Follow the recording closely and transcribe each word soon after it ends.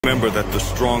Remember that the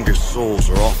strongest souls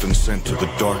are often sent to the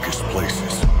darkest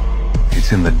places.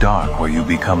 It's in the dark where you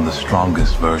become the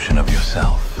strongest version of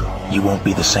yourself. You won't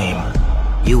be the same.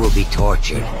 You will be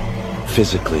tortured.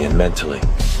 Physically and mentally.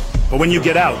 But when you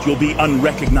get out, you'll be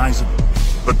unrecognizable.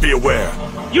 But be aware.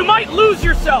 You might lose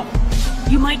yourself!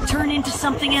 You might turn into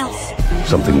something else.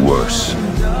 Something worse.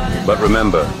 But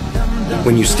remember,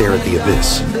 when you stare at the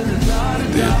abyss,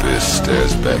 The abyss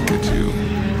stares back at you.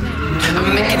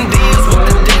 I'm making deals with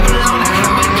the devil.